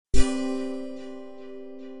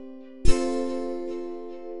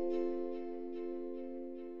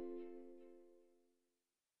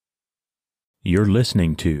You're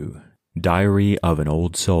listening to Diary of an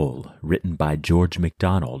Old Soul, written by George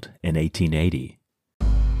MacDonald in 1880.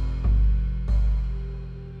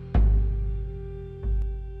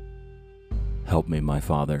 Help me, my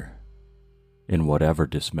Father, in whatever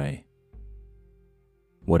dismay,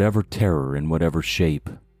 whatever terror in whatever shape,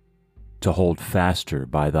 to hold faster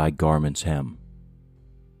by thy garment's hem.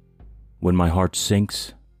 When my heart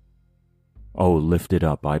sinks, oh, lift it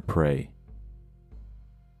up, I pray.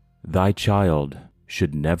 Thy child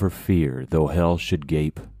should never fear though hell should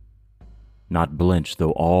gape, not blench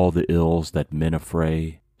though all the ills that men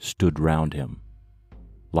affray stood round him,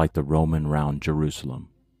 like the Roman round Jerusalem.